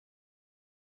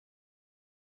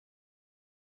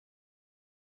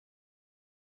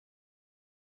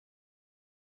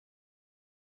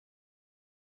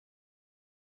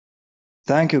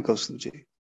Thank you, Kaushik.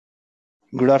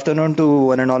 Good afternoon to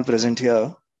one and all present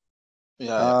here. Yeah, good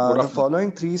The afternoon.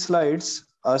 following three slides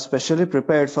are specially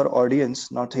prepared for audience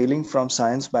not hailing from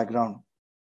science background.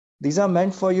 These are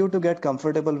meant for you to get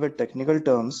comfortable with technical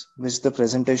terms which the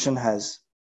presentation has.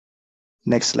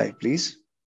 Next slide, please.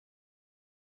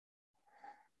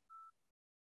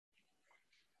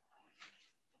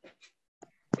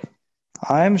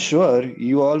 I am sure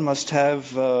you all must have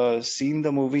seen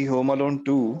the movie Home Alone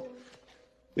 2,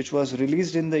 which was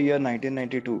released in the year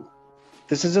 1992.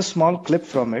 This is a small clip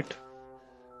from it.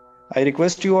 I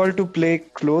request you all to pay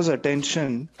close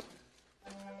attention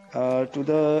to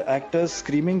the actor's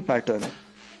screaming pattern.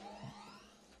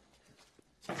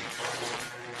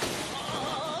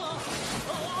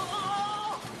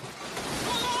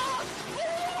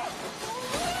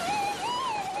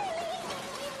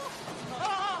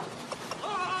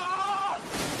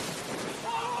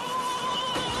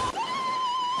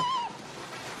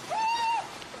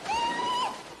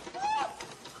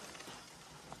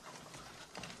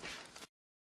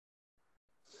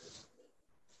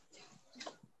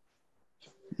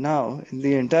 Now, in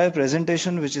the entire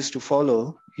presentation which is to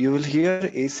follow, you will hear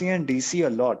AC and DC a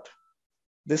lot.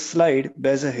 This slide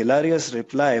bears a hilarious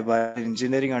reply by an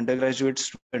engineering undergraduate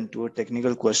student to a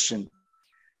technical question.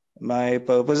 My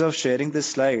purpose of sharing this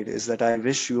slide is that I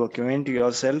wish you acquaint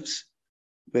yourselves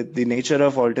with the nature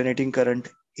of alternating current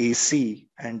AC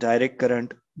and direct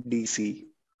current DC.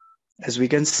 As we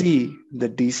can see, the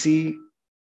DC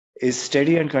is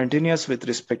steady and continuous with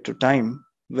respect to time,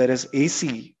 whereas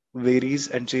AC varies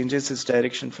and changes its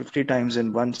direction 50 times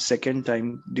in 1 second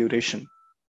time duration.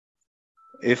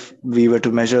 If we were to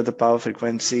measure the power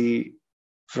frequency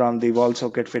from the wall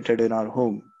socket fitted in our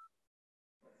home.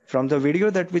 From the video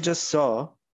that we just saw,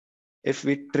 if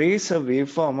we trace a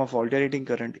waveform of alternating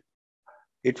current,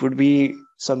 it would be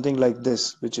something like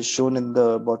this, which is shown in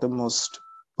the bottommost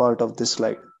part of this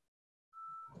slide.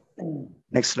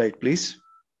 Next slide, please.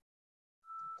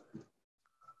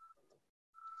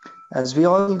 As we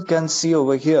all can see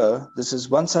over here, this is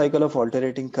one cycle of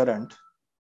alternating current.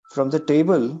 From the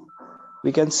table,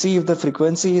 we can see if the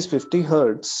frequency is 50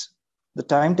 Hertz, the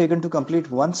time taken to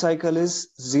complete one cycle is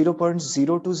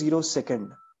 0.020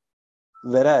 second.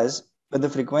 Whereas when the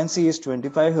frequency is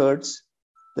 25 Hertz,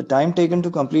 the time taken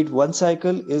to complete one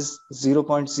cycle is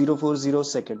 0.040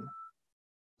 second.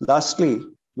 Lastly,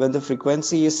 when the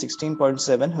frequency is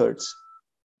 16.7 Hertz,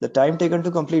 the time taken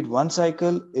to complete one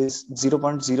cycle is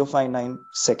 0.059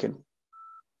 second.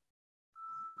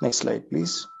 Next slide,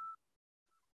 please.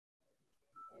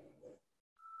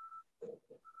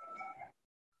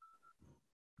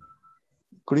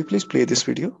 Could you please play this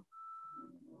video?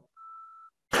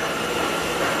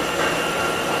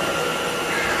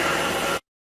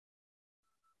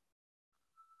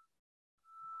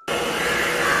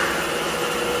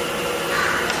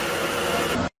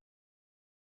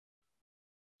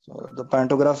 So the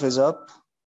pantograph is up.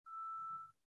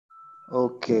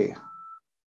 Okay.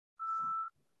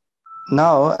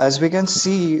 Now, as we can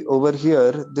see over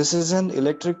here, this is an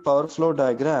electric power flow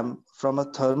diagram from a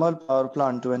thermal power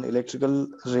plant to an electrical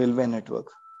railway network.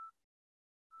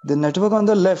 The network on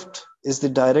the left is the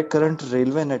direct current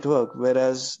railway network,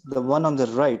 whereas the one on the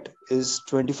right is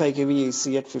 25 kV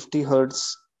AC at 50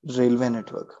 Hertz railway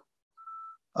network.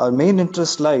 Our main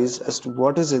interest lies as to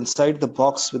what is inside the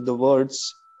box with the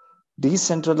words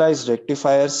decentralized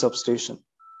rectifier substation.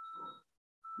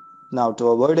 Now, to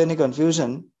avoid any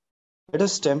confusion, let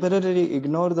us temporarily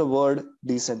ignore the word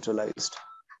decentralized.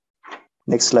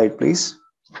 Next slide, please.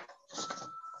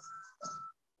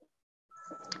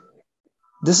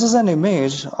 This is an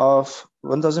image of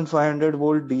 1500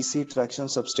 volt DC traction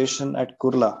substation at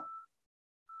Kurla.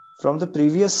 From the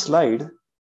previous slide,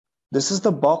 this is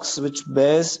the box which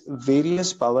bears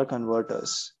various power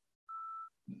converters.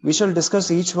 We shall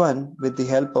discuss each one with the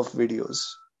help of videos.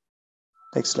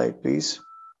 Next slide, please.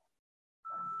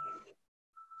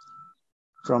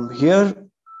 From here,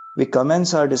 we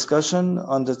commence our discussion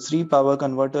on the three power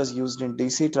converters used in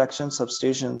DC traction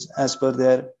substations as per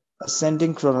their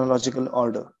ascending chronological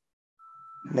order.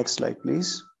 Next slide,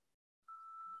 please.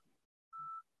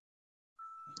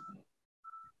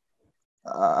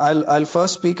 I'll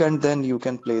first speak and then you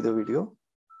can play the video.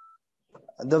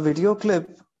 The video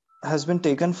clip has been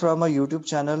taken from a YouTube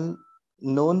channel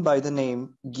known by the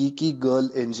name Geeky Girl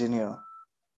Engineer.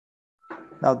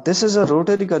 Now, this is a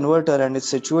rotary converter and it's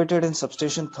situated in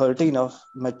substation 13 of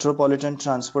Metropolitan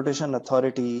Transportation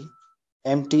Authority,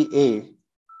 MTA,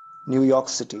 New York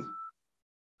City.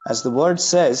 As the word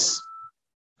says,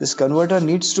 this converter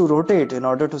needs to rotate in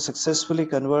order to successfully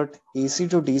convert AC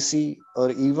to DC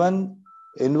or even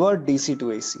invert DC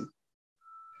to AC.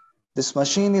 This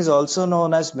machine is also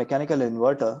known as mechanical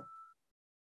inverter.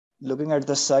 Looking at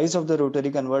the size of the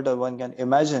rotary converter, one can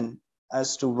imagine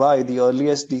as to why the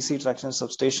earliest DC traction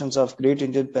substations of Great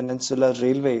Indian Peninsular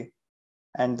Railway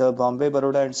and the Bombay,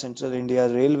 Baroda and Central India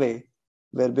Railway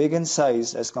were big in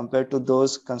size as compared to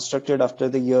those constructed after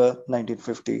the year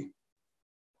 1950.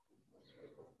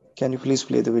 Can you please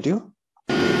play the video?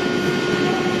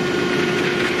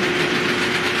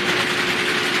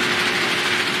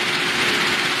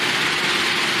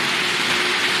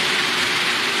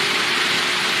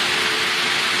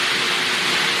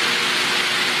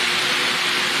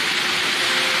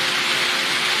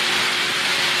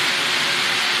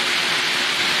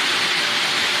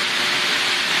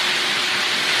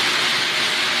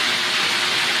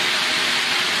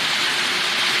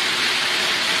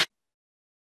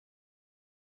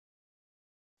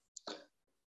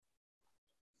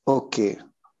 Okay.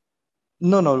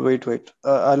 No, wait.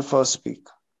 I'll first speak.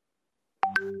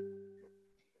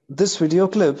 This video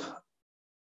clip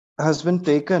has been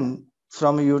taken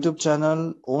from a YouTube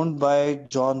channel owned by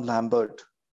John Lambert.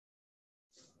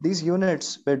 These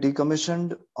units were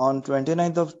decommissioned on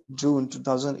 29th of June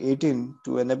 2018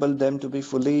 to enable them to be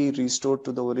fully restored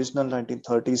to the original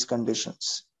 1930s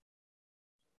conditions.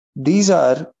 These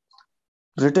are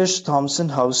British Thomson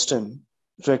Houston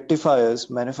rectifiers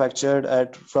manufactured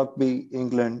at Rugby,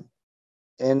 England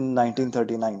in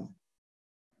 1939.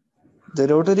 The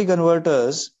rotary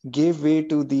converters gave way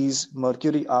to these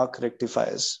mercury arc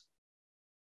rectifiers.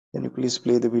 Can you please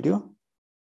play the video?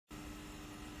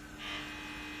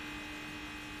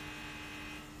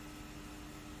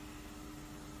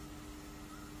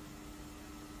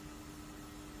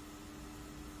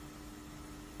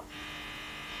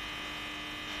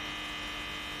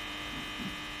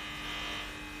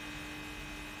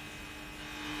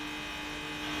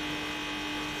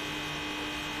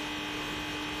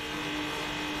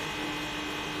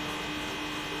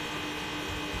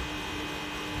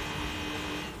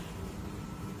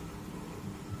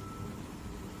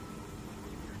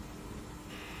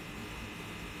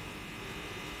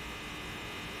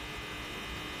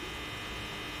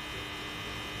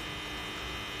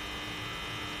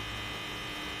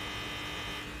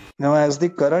 Now, as the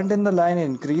current in the line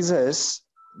increases,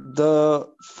 the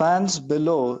fans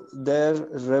below, their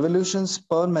revolutions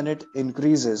per minute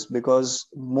increases because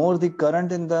more the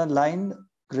current in the line,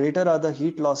 greater are the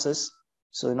heat losses.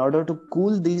 So in order to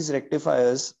cool these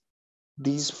rectifiers,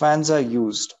 these fans are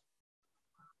used.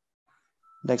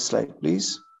 Next slide,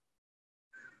 please.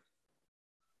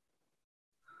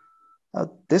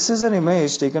 This is an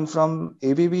image taken from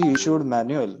ABB issued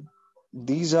manual.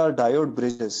 These are diode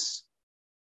bridges.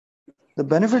 The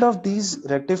benefit of these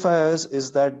rectifiers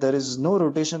is that there is no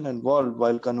rotation involved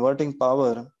while converting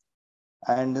power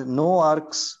and no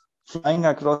arcs flying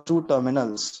across two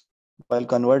terminals while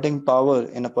converting power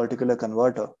in a particular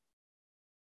converter.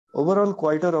 Overall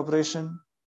quieter operation,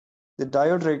 the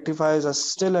diode rectifiers are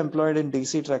still employed in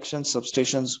DC traction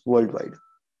substations worldwide.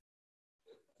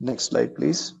 Next slide,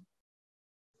 please.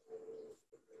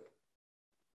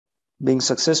 Being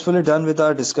successfully done with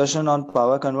our discussion on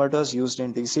power converters used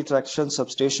in DC traction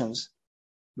substations,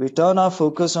 we turn our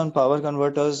focus on power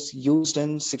converters used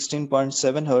in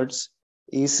 16.7 Hz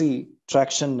AC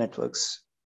traction networks.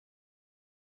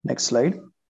 Next slide.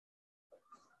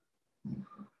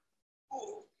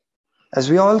 As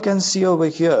we all can see over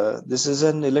here, this is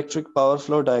an electric power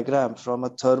flow diagram from a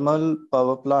thermal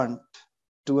power plant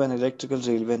to an electrical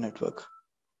railway network.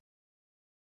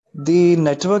 The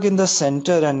network in the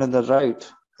center and on the right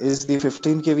is the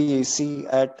 15 kV AC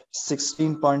at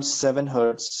 16.7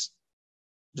 Hz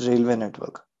railway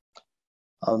network.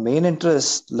 Our main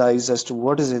interest lies as to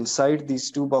what is inside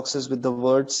these two boxes with the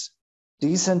words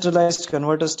decentralized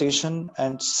converter station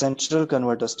and central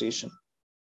converter station.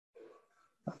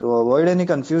 To avoid any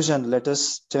confusion, let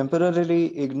us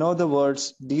temporarily ignore the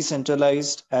words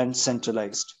decentralized and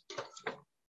centralized.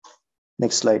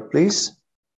 Next slide, please.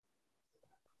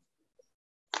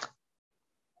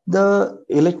 The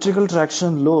electrical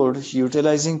traction load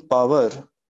utilizing power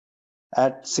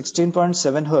at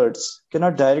 16.7 Hz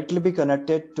cannot directly be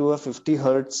connected to a 50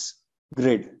 Hz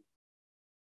grid.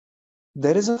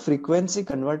 There is a frequency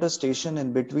converter station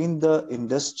in between the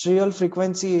industrial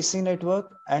frequency AC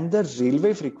network and the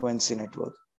railway frequency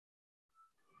network.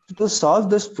 To solve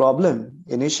this problem,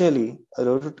 initially a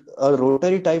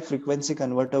rotary type frequency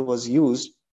converter was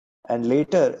used and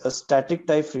later a static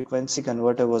type frequency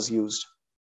converter was used.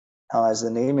 Now, as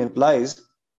the name implies,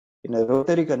 in a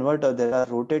rotary converter, there are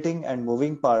rotating and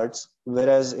moving parts,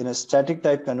 whereas in a static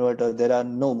type converter, there are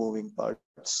no moving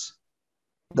parts.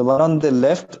 The one on the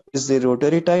left is the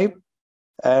rotary type,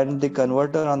 and the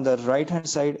converter on the right hand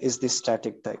side is the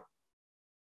static type.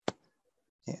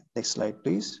 Okay, next slide,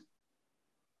 please.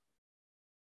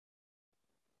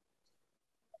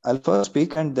 I'll first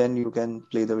speak and then you can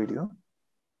play the video.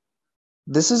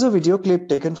 This is a video clip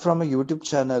taken from a YouTube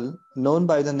channel known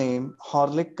by the name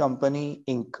Horlick Company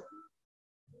Inc.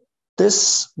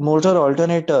 This motor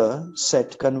alternator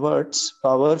set converts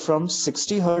power from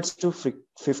 60 Hz to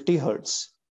 50 Hz.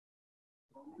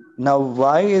 Now,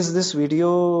 why is this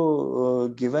video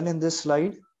given in this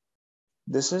slide?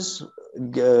 This has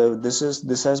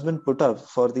been put up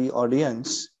for the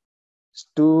audience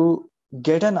to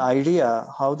get an idea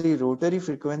how the rotary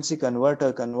frequency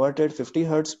converter converted 50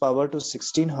 Hz power to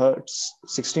 16.7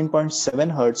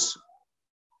 Hz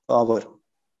power.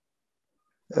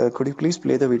 Could you please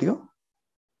play the video?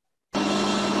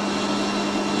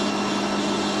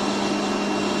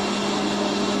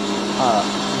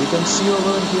 We can see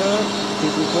over here the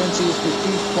frequency is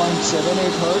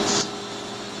 50.78 Hz.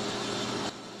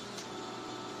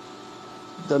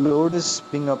 The load is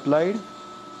being applied.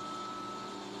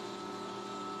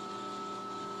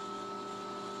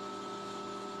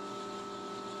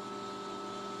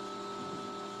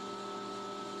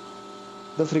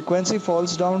 The frequency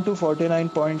falls down to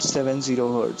 49.70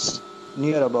 Hz,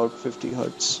 near about 50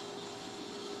 Hz.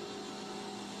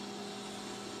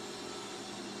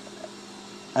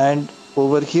 And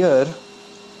over here,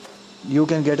 you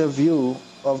can get a view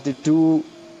of the two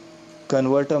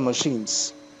converter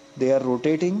machines. They are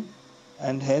rotating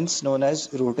and hence known as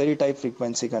rotary type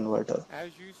frequency converter.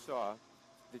 As you saw,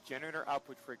 the generator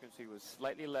output frequency was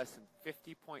slightly less than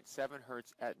 50.7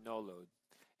 Hz at no load,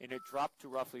 and it dropped to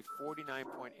roughly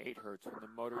 49.8 Hz when the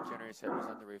motor generator set was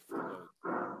under a full load.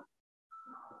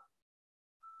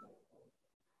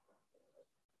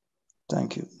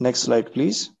 Thank you. Next slide,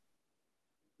 please.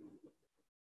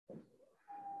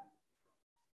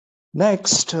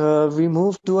 Next, we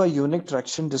move to a unique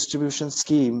traction distribution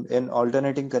scheme in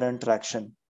alternating current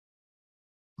traction.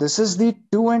 This is the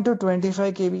 2 into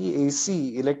 25 kV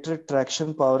AC electric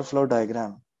traction power flow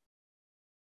diagram.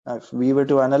 If we were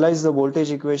to analyze the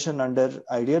voltage equation under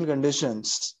ideal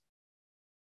conditions,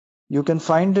 you can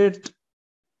find it.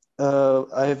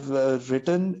 I've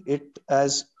written it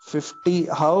as 50.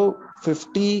 How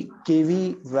 50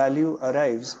 kV value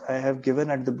arrives, I have given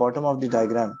at the bottom of the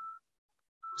diagram.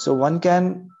 So one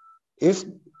can, if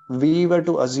we were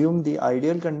to assume the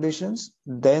ideal conditions,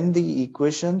 then the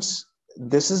equations,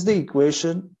 this is the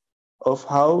equation of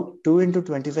how 2 into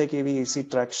 25 kV AC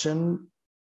traction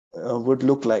would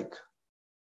look like.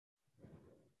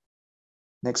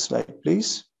 Next slide,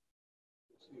 please.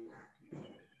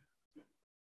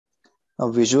 Now,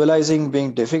 visualizing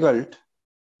being difficult,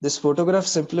 this photograph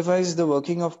simplifies the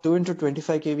working of 2 into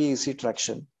 25 kV AC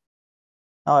traction.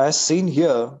 Now, as seen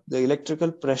here, the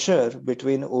electrical pressure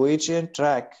between OHA and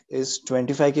track is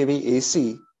 25 kV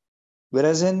AC,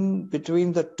 whereas in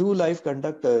between the two live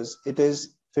conductors, it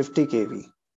is 50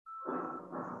 kV.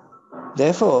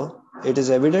 Therefore, it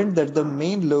is evident that the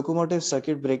main locomotive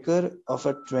circuit breaker of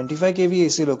a 25 kV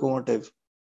AC locomotive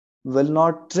will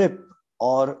not trip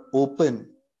or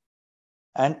open,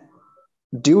 and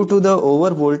due to the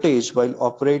over voltage while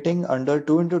operating under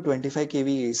 2 into 25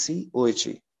 kV AC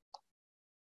OHA.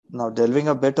 Now, delving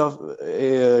a bit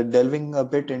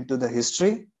into the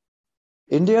history,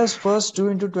 India's first 2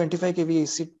 into 25 kV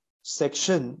AC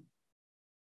section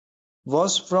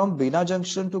was from Bina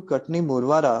Junction to Katni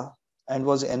Murwara and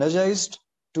was energized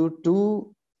to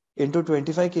 2 into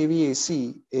 25 kV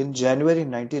AC in January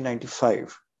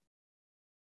 1995.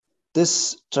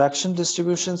 This traction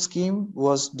distribution scheme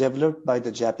was developed by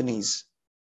the Japanese.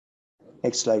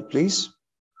 Next slide, please.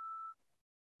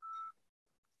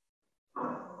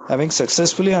 Having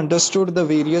successfully understood the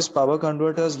various power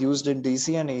converters used in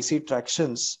DC and AC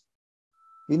tractions,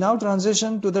 we now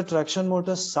transition to the traction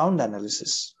motor sound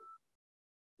analysis.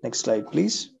 Next slide,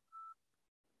 please.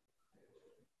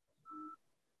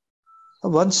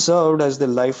 Once served as the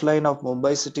lifeline of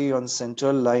Mumbai City on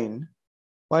Central Line,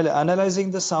 while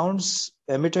analyzing the sounds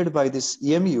emitted by this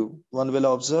EMU, one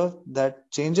will observe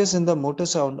that changes in the motor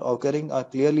sound occurring are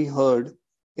clearly heard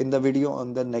in the video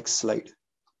on the next slide.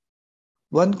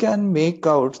 One can make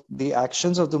out the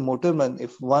actions of the motorman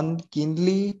if one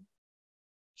keenly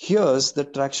hears the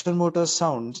traction motor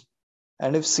sounds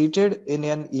and if seated in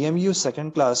an EMU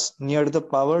second class near the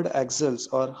powered axles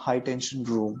or high tension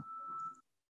room.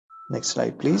 Next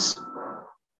slide, please.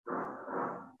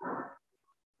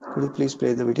 Could you please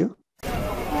play the video?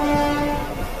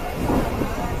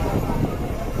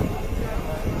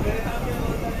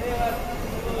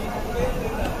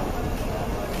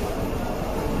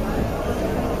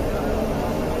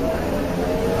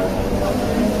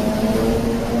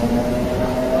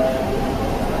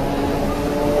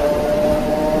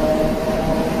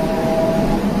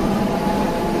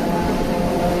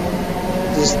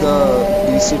 the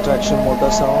DC traction motor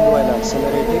sound while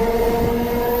accelerating.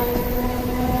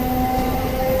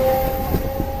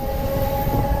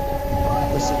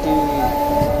 The city,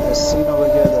 as seen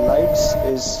over here, the lights,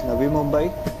 is Navi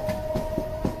Mumbai.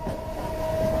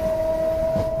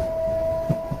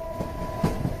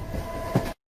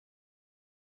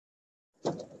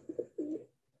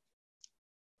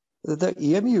 The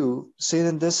EMU seen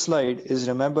in this slide is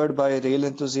remembered by rail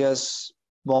enthusiasts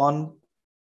born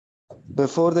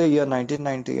before the year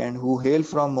 1990 and who hail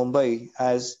from Mumbai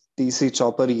as DC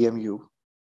Chopper EMU.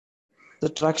 The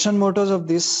traction motors of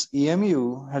this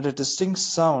EMU had a distinct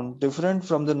sound different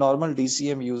from the normal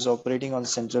DCMUs operating on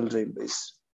central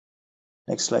railways.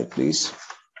 Next slide, please.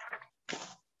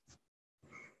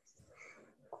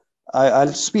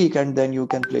 I'll speak and then you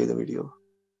can play the video.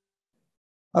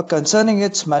 Concerning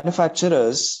its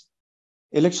manufacturers,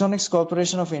 Electronics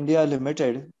Corporation of India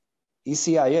Limited,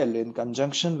 ECIL, in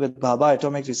conjunction with Bhabha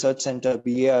Atomic Research Center,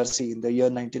 BARC, in the year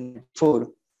 1994,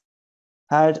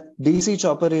 had DC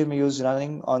chopper EMUs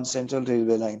running on Central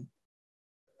Railway line.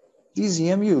 These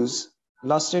EMUs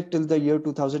lasted till the year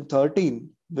 2013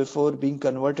 before being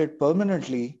converted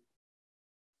permanently.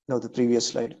 No, the previous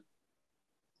slide.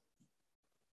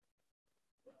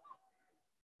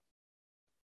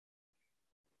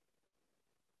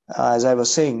 As I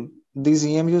was saying, these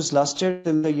EMUs lasted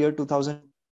till the year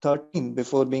 2013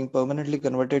 before being permanently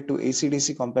converted to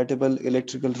AC-DC compatible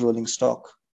electrical rolling stock.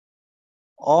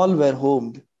 All were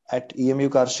homed at EMU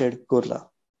car shed, Kurla.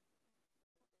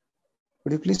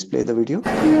 Could you please play the video?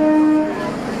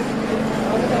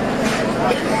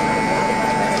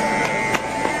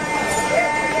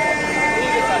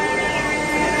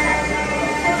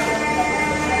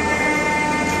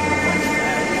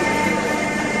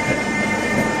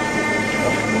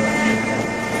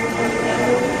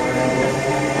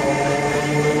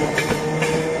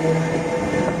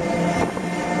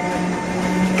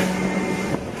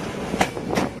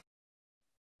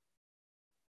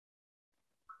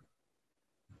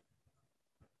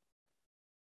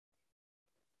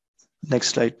 Next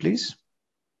slide, please.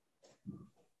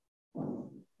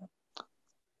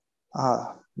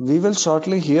 We will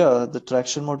shortly hear the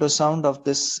traction motor sound of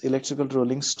this electrical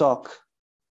rolling stock,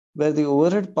 where the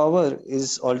overhead power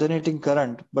is alternating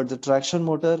current, but the traction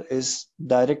motor is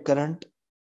direct current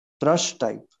brush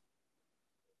type.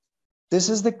 This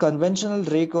is the conventional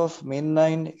rake of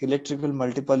mainline electrical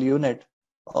multiple unit,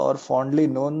 or fondly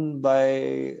known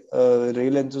by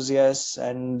rail enthusiasts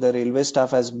and the railway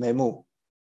staff as MEMU.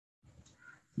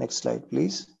 Next slide,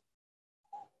 please.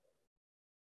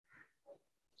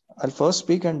 I'll first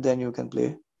speak and then you can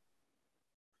play.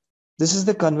 This is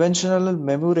the conventional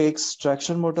MEMU rake's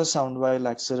traction motor sound while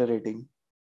accelerating.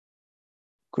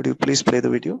 Could you please play the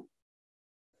video?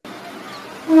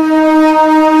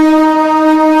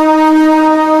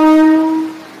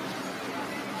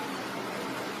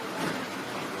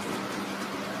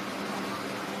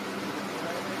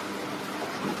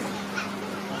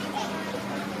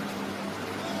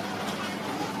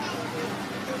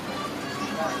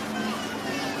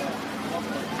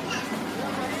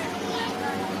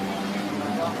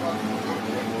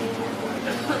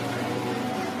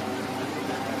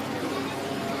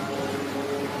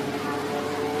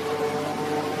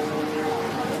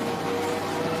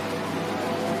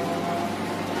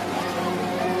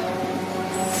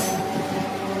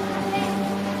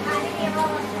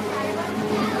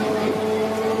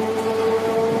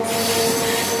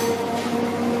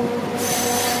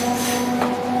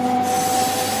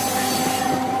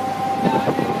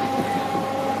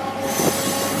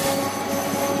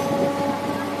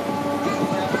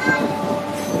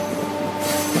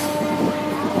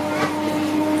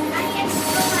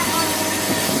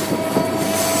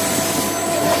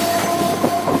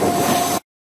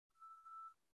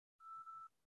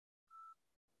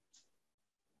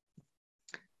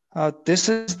 This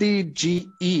is the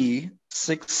GE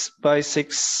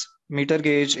 6x6 meter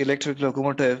gauge electric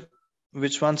locomotive,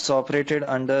 which once operated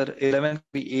under 11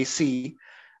 kV AC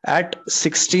at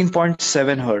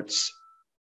 16.7 Hertz.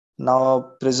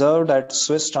 Now preserved at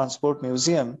Swiss Transport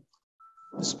Museum.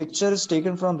 This picture is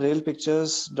taken from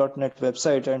railpictures.net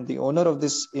website, and the owner of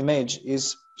this image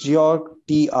is Georg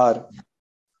TR.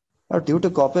 Due to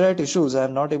copyright issues, I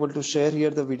am not able to share here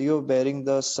the video bearing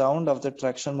the sound of the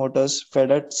traction motors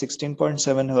fed at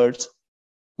 16.7 Hertz.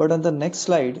 But on the next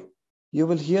slide, you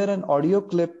will hear an audio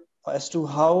clip as to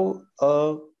how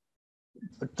a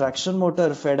traction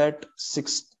motor fed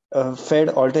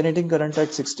alternating current at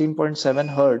 16.7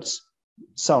 Hertz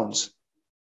sounds.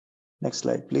 Next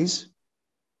slide, please.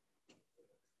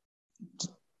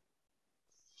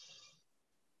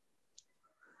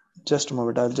 Just a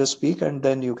moment, I'll just speak and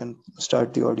then you can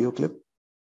start the audio clip.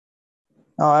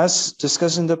 Now, as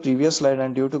discussed in the previous slide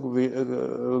and due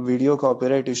to video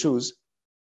copyright issues,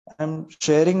 I'm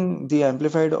sharing the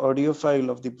amplified audio file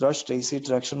of the brushed AC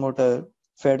traction motor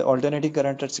fed alternating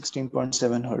current at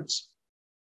 16.7 Hertz.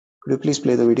 Could you please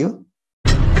play the video?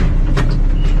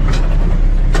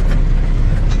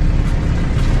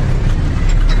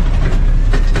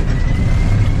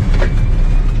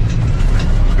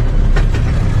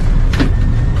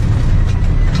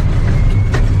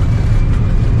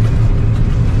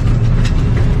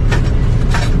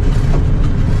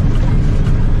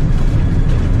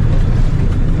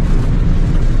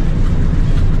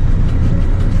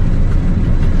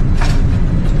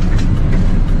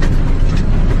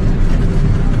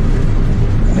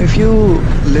 If you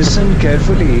listen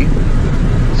carefully,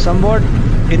 somewhat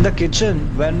in the kitchen,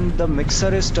 when the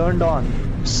mixer is turned on,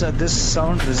 so this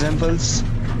sound resembles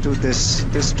to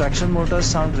this traction motor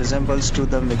sound resembles to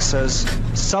the mixers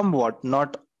somewhat,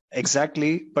 not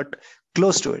exactly, but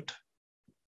close to it.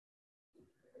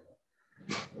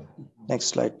 Next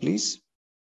slide, please.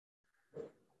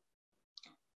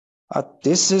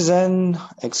 This is an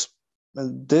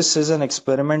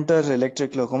experimental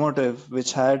electric locomotive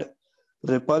which had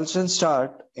repulsion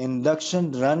start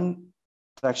induction run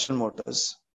traction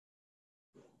motors,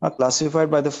 classified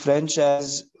by the French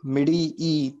as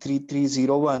MIDI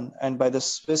E3301 and by the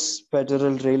Swiss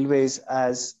Federal Railways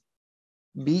as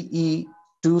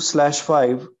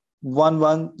BE2/5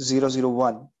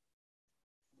 11001.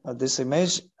 This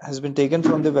image has been taken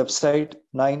from the website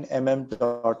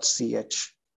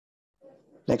 9mm.ch.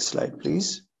 Next slide,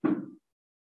 please.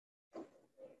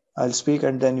 I'll speak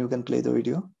and then you can play the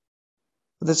video.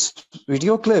 This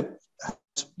video clip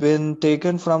has been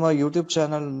taken from a YouTube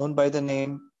channel known by the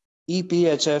name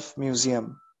EPHF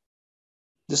Museum.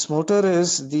 This motor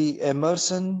is the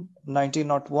Emerson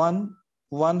 1901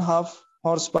 1/2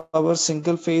 horsepower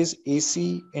single phase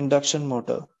AC induction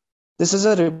motor. This is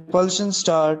a repulsion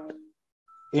start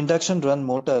induction run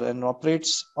motor and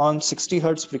operates on 60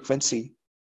 Hz frequency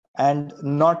and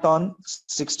not on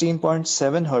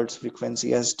 16.7 Hz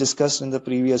frequency as discussed in the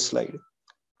previous slide.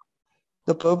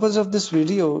 The purpose of this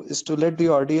video is to let the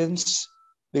audience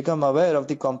become aware of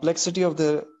the complexity of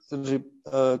the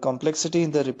complexity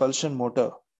in the repulsion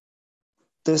motor.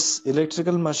 This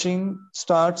electrical machine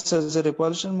starts as a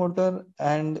repulsion motor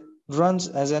and runs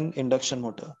as an induction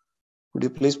motor. Would you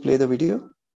please play the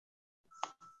video?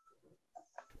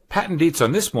 Patent dates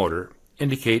on this motor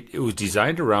indicate it was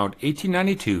designed around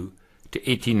 1892 to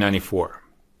 1894.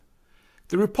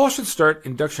 The repulsion start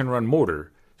induction run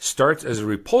motor starts as a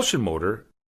repulsion motor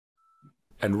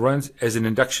and runs as an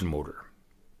induction motor.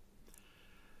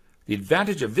 The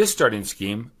advantage of this starting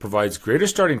scheme provides greater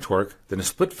starting torque than a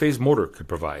split-phase motor could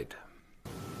provide.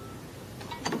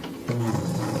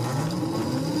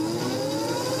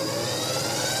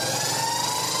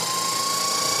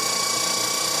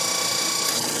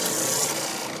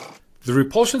 The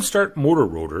repulsion start motor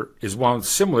rotor is wound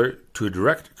similar to a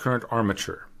direct current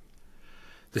armature.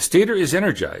 The stator is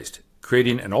energized,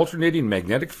 creating an alternating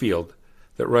magnetic field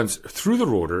that runs through the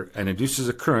rotor and induces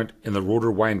a current in the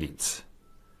rotor windings.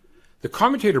 The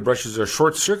commutator brushes are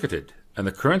short-circuited, and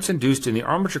the currents induced in the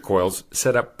armature coils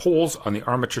set up poles on the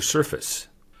armature surface.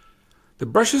 The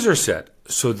brushes are set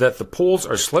so that the poles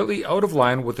are slightly out of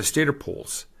line with the stator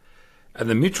poles, and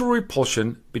the mutual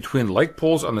repulsion between like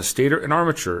poles on the stator and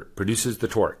armature produces the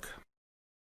torque.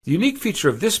 The unique feature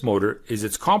of this motor is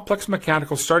its complex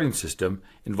mechanical starting system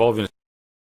involving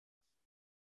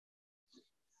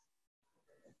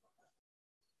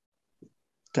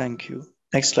Thank you.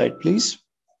 Next slide, please.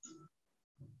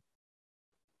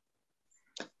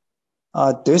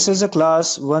 This is a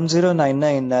class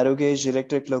 1099 narrow gauge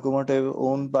electric locomotive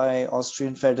owned by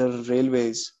Austrian Federal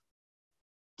Railways.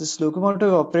 This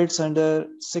locomotive operates under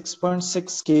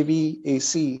 6.6 kV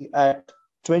AC at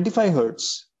 25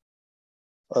 Hz.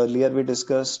 Earlier we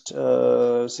discussed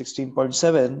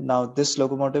 16.7. Now this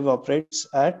locomotive operates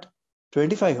at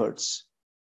 25 Hz.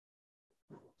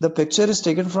 The picture is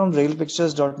taken from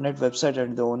railpictures.net website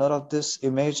and the owner of this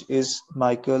image is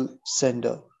Michael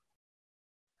Sender.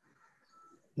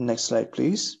 Next slide,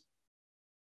 please.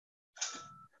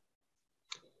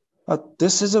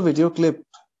 This is a video clip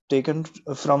taken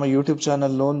from a YouTube channel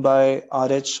known by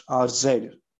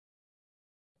RHRZ.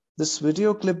 This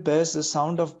video clip bears the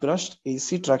sound of brushed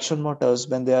AC traction motors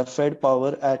when they are fed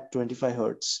power at 25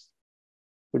 Hz.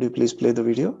 Would you please play the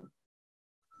video?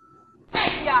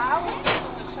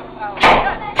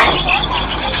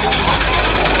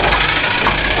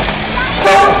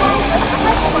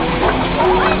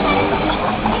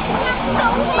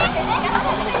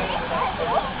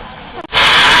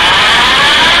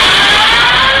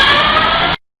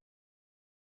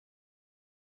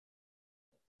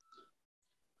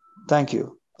 Thank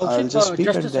you. I'll Kaushik, just speak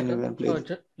just a and then you second. can play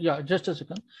the... Yeah, just a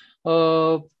second.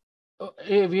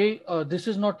 This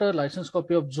is not a license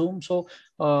copy of Zoom, so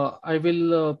I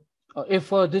will. If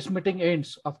this meeting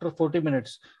ends after 40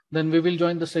 minutes, then we will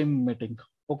join the same meeting.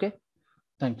 Okay.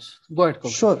 Thanks. Go ahead,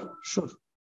 Kaushik. Sure.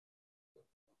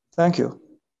 Thank you.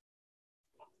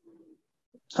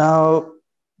 Now,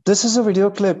 this is a video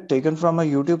clip taken from a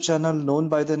YouTube channel known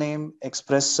by the name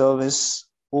Express Service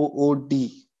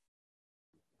OOD.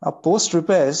 Post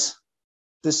repairs,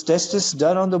 this test is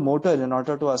done on the motor in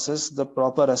order to assess the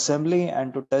proper assembly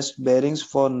and to test bearings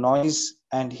for noise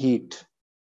and heat.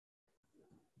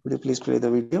 Would you please play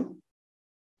the video?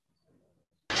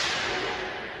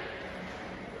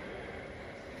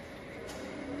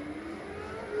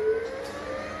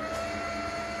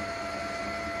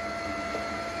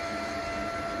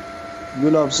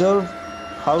 You'll observe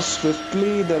how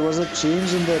swiftly there was a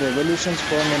change in the revolutions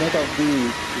per minute of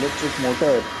the electric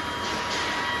motor.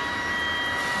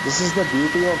 This is the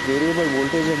beauty of variable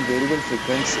voltage and variable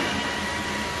frequency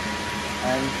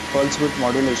and pulse width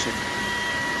modulation.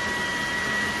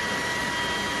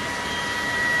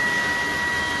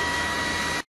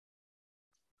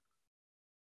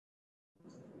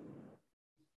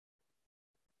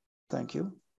 Thank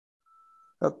you.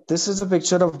 This is a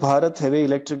picture of Bharat Heavy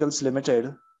Electricals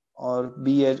Limited, or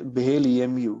BHEL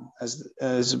EMU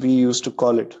as we used to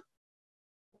call it.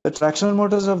 The traction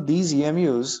motors of these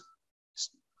EMUs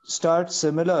start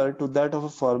similar to that of a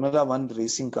Formula One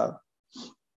racing car.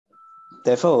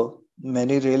 Therefore,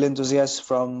 many rail enthusiasts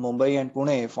from Mumbai and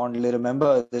Pune fondly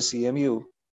remember this EMU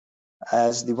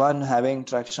as the one having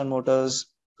traction motors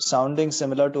sounding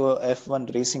similar to a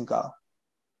F1 racing car.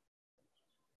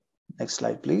 Next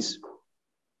slide, please.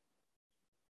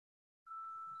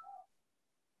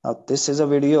 Now, this is a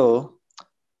video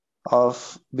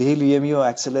of BHEL EMU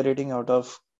accelerating out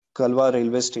of Kalwa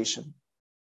railway station.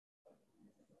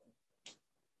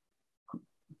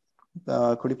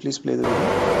 Could you please play the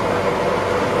video?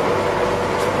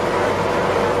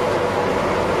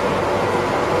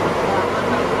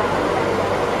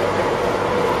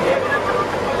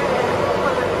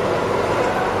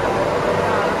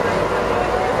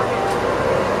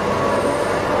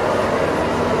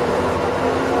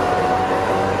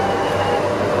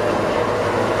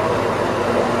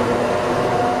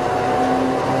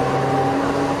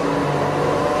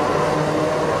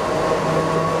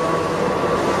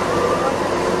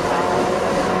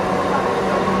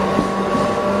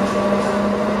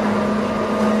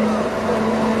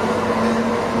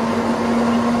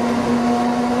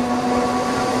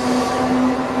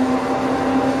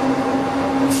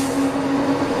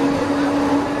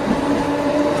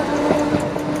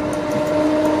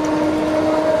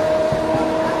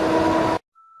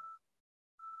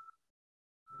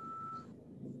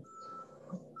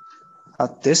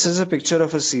 This is a picture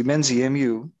of a Siemens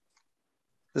EMU.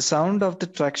 The sound of the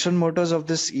traction motors of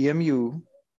this EMU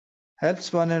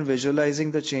helps one in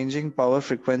visualizing the changing power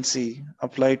frequency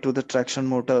applied to the traction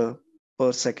motor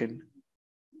per second.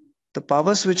 The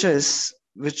power switches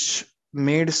which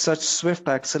made such swift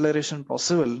acceleration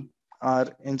possible are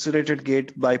insulated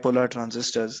gate bipolar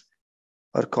transistors,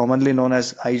 or commonly known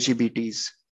as IGBTs.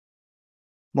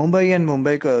 Mumbai and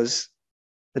Mumbaikars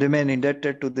remain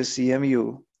indebted to this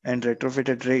EMU and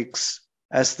retrofitted rakes,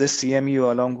 as this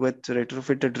CMU along with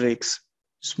retrofitted rakes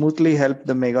smoothly helped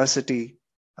the megacity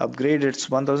upgrade its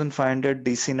 1500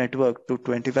 DC network to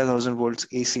 25,000 volts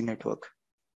AC network.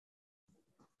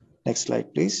 Next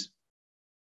slide, please.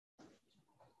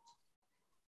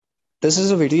 This is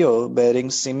a video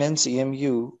bearing Siemens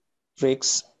EMU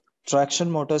rakes traction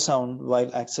motor sound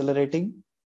while accelerating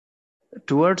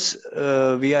towards,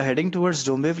 we are heading towards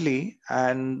Dombivli,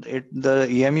 and the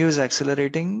EMU is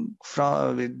accelerating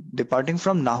departing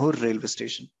from Nahur railway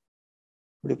station.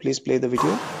 Would you please play the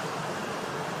video?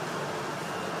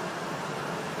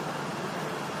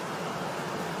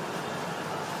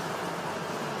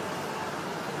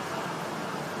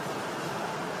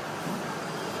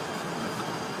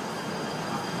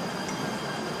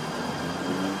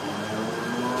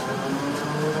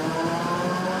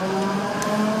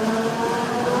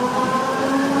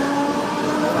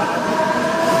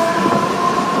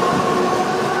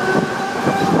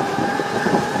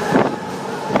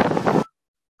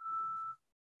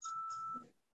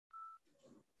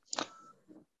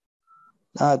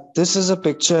 This is a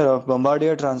picture of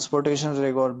Bombardier Transportation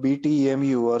Rig, or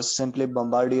BTEMU, or simply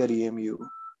Bombardier EMU.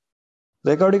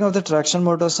 Recording of the traction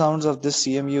motor sounds of this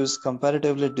EMU is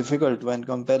comparatively difficult when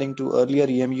comparing to earlier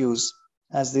EMUs,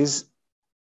 as these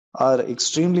are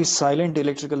extremely silent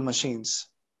electrical machines.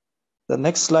 The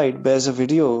next slide bears a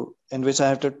video in which I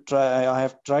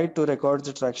have tried to record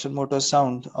the traction motor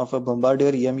sound of a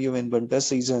Bombardier EMU in winter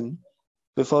season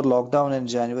before lockdown in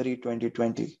January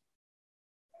 2020.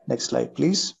 Next slide,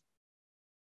 please.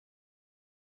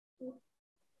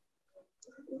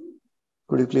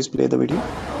 Could you please play the video?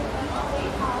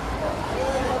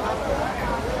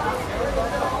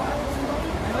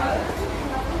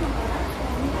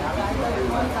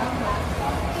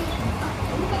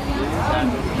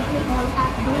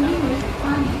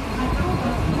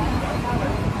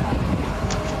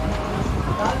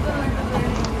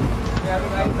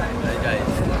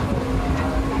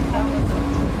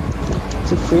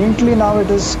 So faintly now it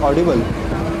is audible.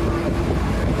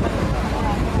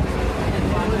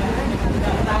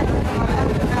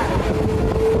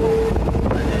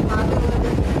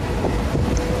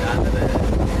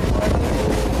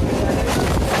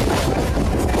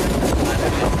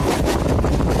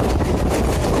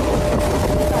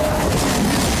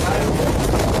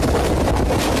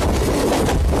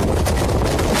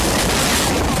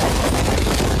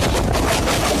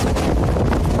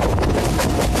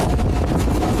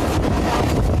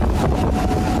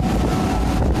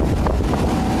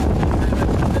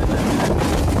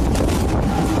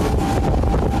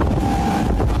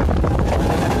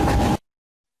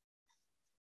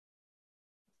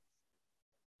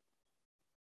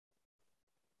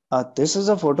 This is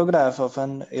a photograph of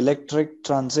an Electric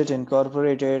Transit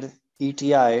Incorporated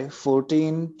ETI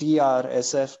 14TR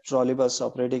SF trolleybus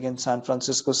operating in San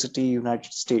Francisco City,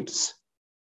 United States.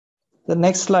 The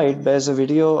next slide bears a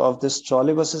video of this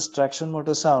trolleybus's traction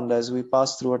motor sound as we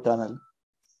pass through a tunnel.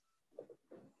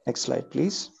 Next slide,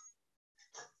 please.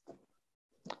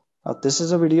 This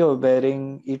is a video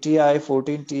bearing ETI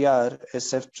 14TR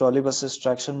SF trolleybus's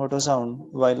traction motor sound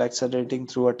while accelerating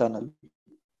through a tunnel.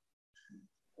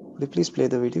 Could you please play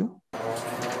the video?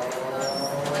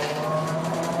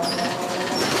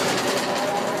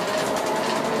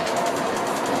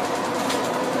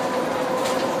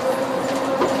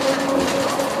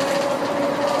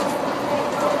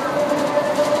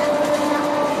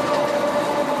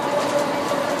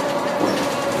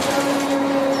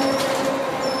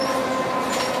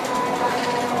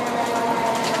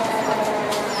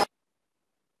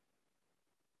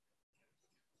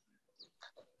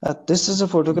 This is a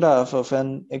photograph of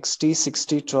an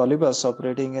XT60 trolleybus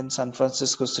operating in San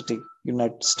Francisco City,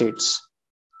 United States.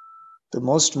 The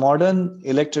most modern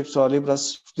electric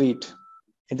trolleybus fleet.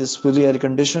 It is fully air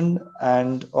conditioned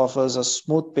and offers a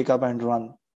smooth pickup and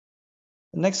run.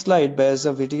 The next slide bears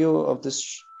a video of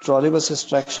this trolleybus's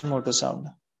traction motor sound.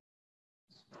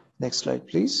 Next slide,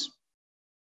 please.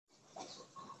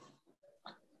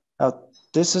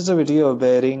 This is a video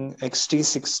bearing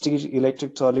XT60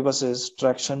 electric trolleybus's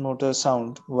traction motor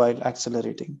sound while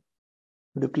accelerating.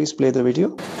 Would you please play the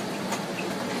video?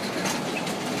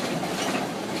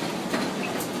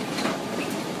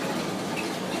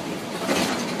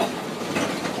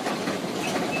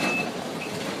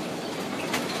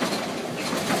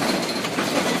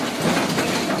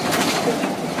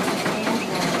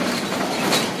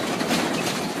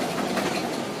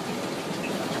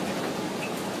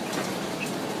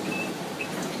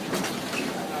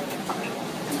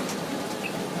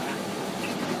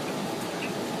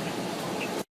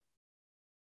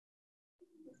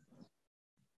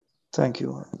 Thank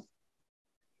you.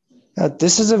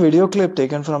 This is a video clip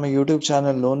taken from a YouTube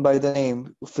channel known by the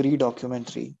name Free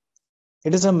Documentary.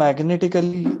 It is a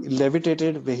magnetically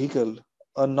levitated vehicle,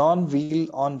 a non-wheel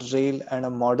on rail and a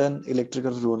modern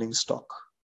electrical rolling stock.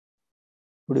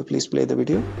 Would you please play the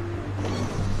video?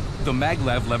 The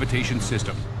maglev levitation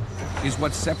system is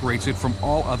what separates it from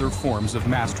all other forms of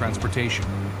mass transportation.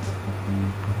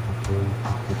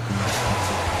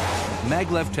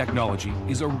 Maglev technology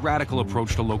is a radical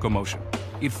approach to locomotion.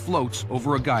 It floats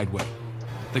over a guideway.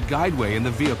 The guideway and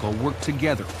the vehicle work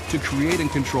together to create and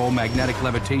control magnetic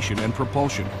levitation and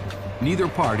propulsion. Neither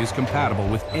part is compatible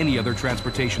with any other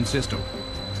transportation system.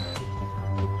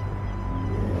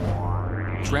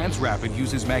 Transrapid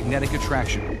uses magnetic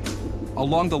attraction.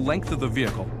 Along the length of the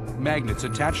vehicle, magnets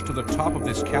attached to the top of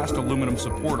this cast aluminum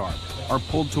support arm are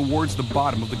pulled towards the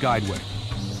bottom of the guideway.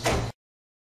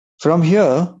 From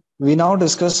here, we now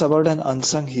discuss about an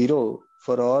unsung hero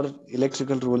for all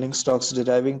electrical rolling stocks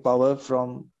deriving power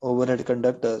from overhead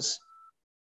conductors.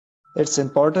 Its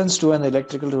importance to an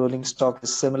electrical rolling stock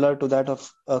is similar to that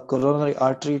of a coronary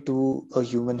artery to a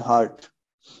human heart.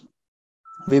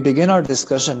 We begin our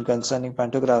discussion concerning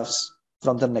pantographs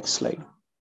from the next slide.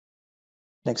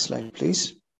 Next slide,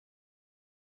 please.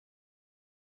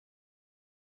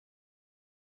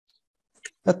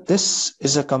 This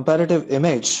is a comparative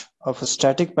image of a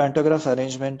static pantograph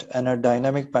arrangement and a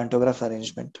dynamic pantograph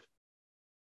arrangement.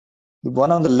 The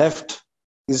one on the left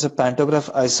is a pantograph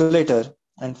isolator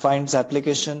and finds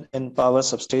application in power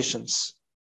substations.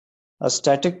 A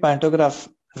static pantograph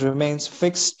remains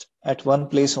fixed at one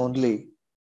place only,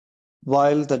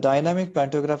 while the dynamic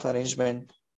pantograph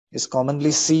arrangement is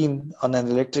commonly seen on an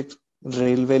electric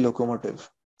railway locomotive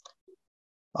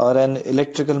or an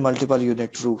electrical multiple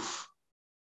unit roof.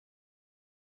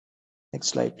 Next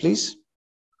slide, please.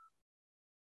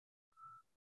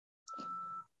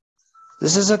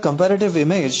 This is a comparative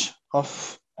image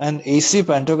of an AC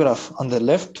pantograph on the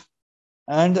left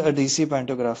and a DC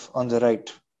pantograph on the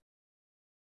right.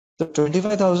 The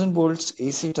 25,000 volts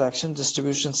AC traction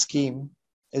distribution scheme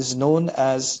is known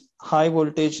as high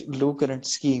voltage low current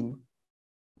scheme,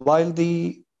 while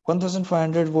the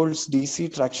 1500 volts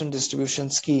DC traction distribution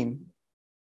scheme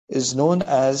is known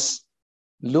as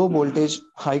low voltage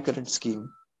high current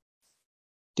scheme.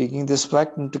 Taking this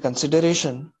fact into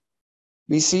consideration,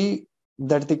 we see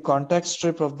that the contact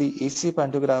strip of the AC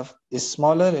pantograph is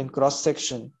smaller in cross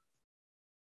section,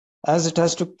 as it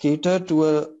has to cater to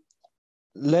a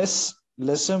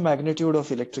lesser magnitude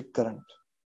of electric current.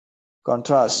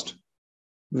 Contrast,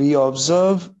 we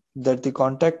observe that the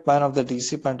contact band of the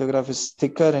DC pantograph is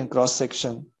thicker in cross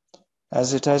section,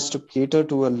 as it has to cater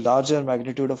to a larger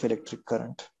magnitude of electric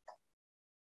current.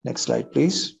 Next slide,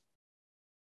 please.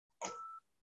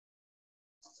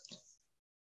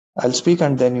 I'll speak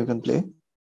and then you can play.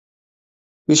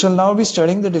 We shall now be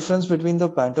studying the difference between the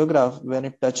pantograph when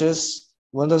it touches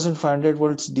 1500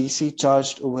 volts DC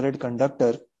charged overhead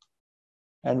conductor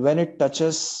and when it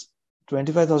touches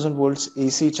 25,000 volts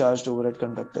AC charged overhead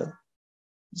conductor.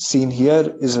 Seen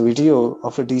here is a video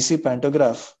of a DC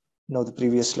pantograph. Now the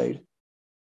previous slide.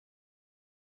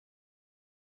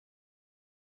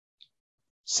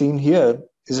 Seen here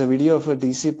is a video of a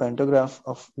DC pantograph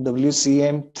of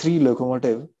WCM3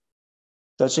 locomotive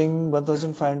touching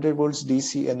 1500 volts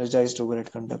DC energized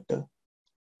overhead conductor.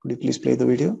 Could you please play the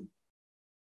video?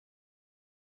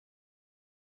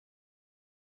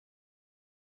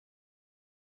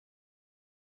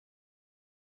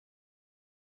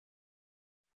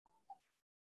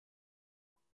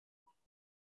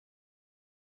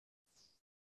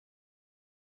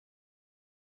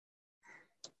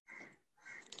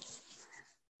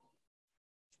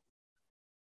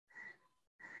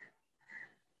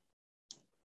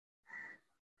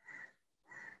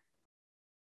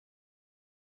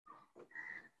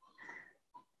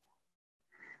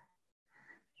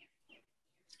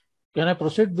 Can I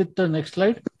proceed with the next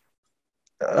slide?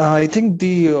 I think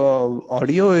the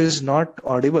audio is not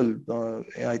audible.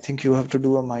 I think you have to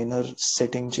do a minor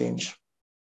setting change.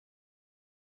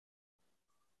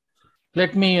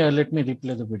 Let me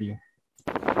replay the video.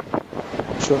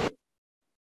 Sure.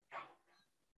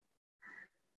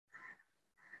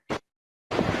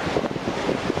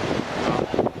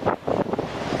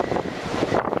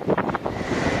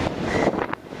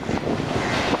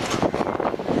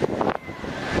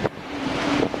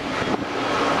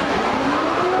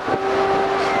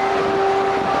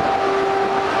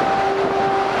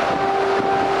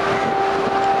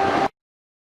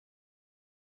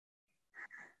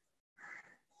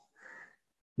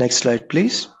 Next slide,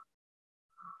 please.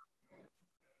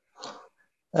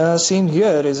 Seen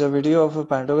here is a video of a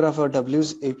pantograph or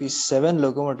WAP7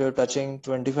 locomotive touching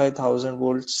 25,000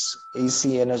 volts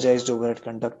AC energized overhead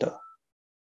conductor.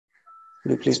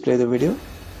 Could you please play the video?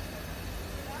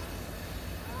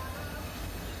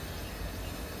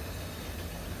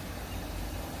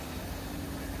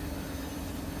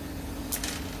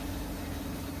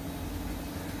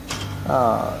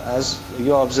 As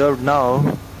you observed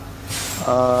now,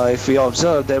 if we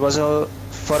observe, there was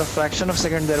for a fraction of a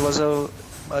second, there was a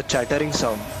chattering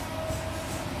sound.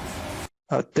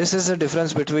 This is the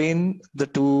difference between the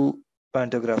two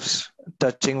pantographs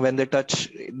touching when they touch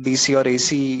DC or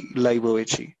AC live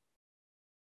OHE.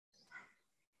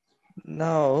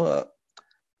 Now,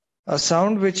 a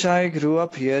sound which I grew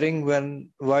up hearing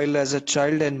while as a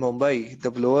child in Mumbai,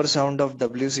 the blower sound of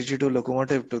WCG2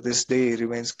 locomotive to this day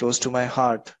remains close to my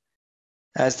heart,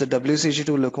 as the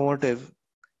WCG2 locomotive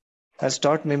has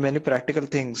taught me many practical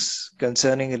things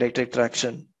concerning electric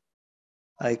traction.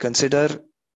 I consider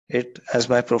it as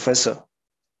my professor.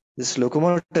 This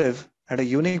locomotive had a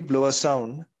unique blower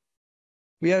sound.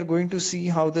 We are going to see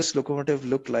how this locomotive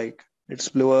looked like, its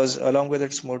blowers along with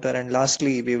its motor, and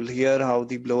lastly, we will hear how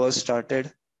the blowers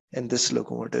started in this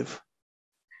locomotive.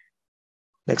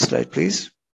 Next slide,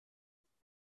 please.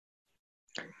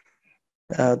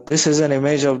 This is an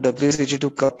image of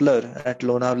WCG2 coupler at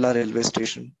Lonavala railway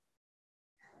station.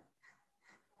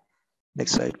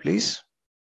 Next slide, please.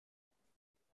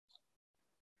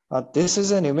 This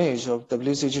is an image of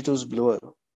WCG2's blower.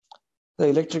 The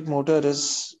electric motor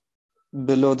is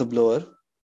below the blower.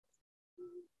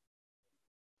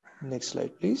 Next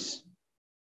slide, please.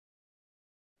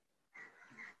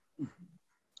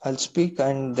 I'll speak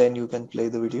and then you can play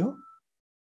the video.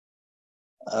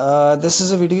 This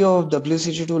is a video of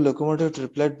WCG2 locomotive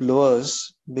triplet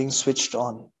blowers being switched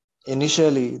on.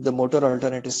 Initially, the motor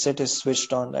alternating set is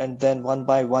switched on, and then one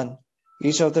by one,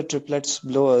 each of the triplets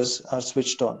blowers are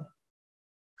switched on.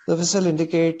 The whistle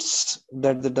indicates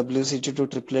that the WCG2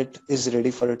 triplet is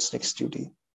ready for its next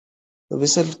duty. The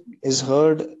whistle is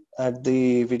heard at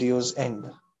the video's end.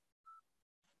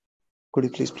 Could you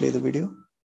please play the video?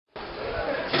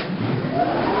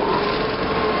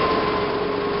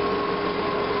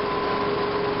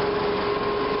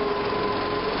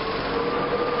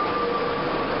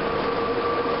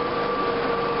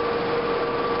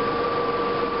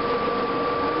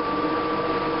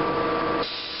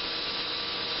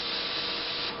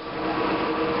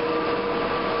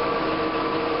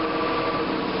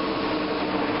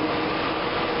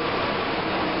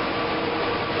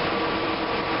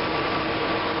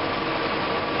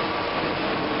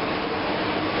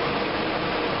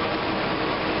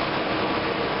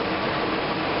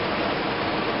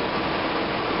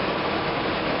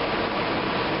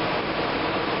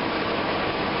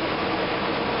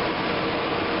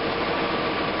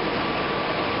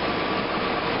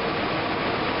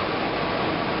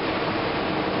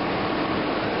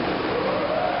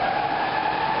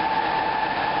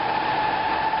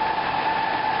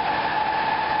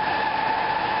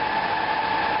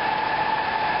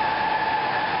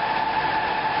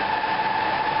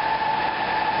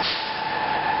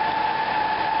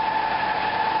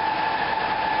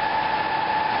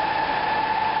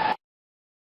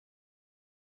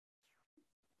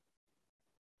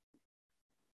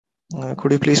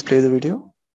 Could you please play the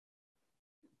video?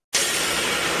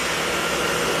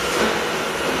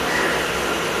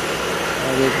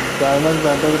 The diamond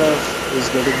pantograph is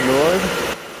getting lowered.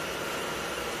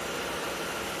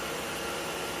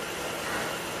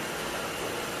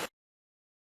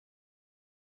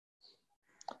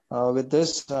 With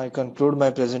this, I conclude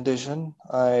my presentation.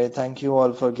 I thank you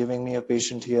all for giving me a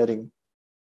patient hearing.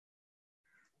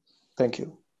 Thank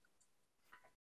you.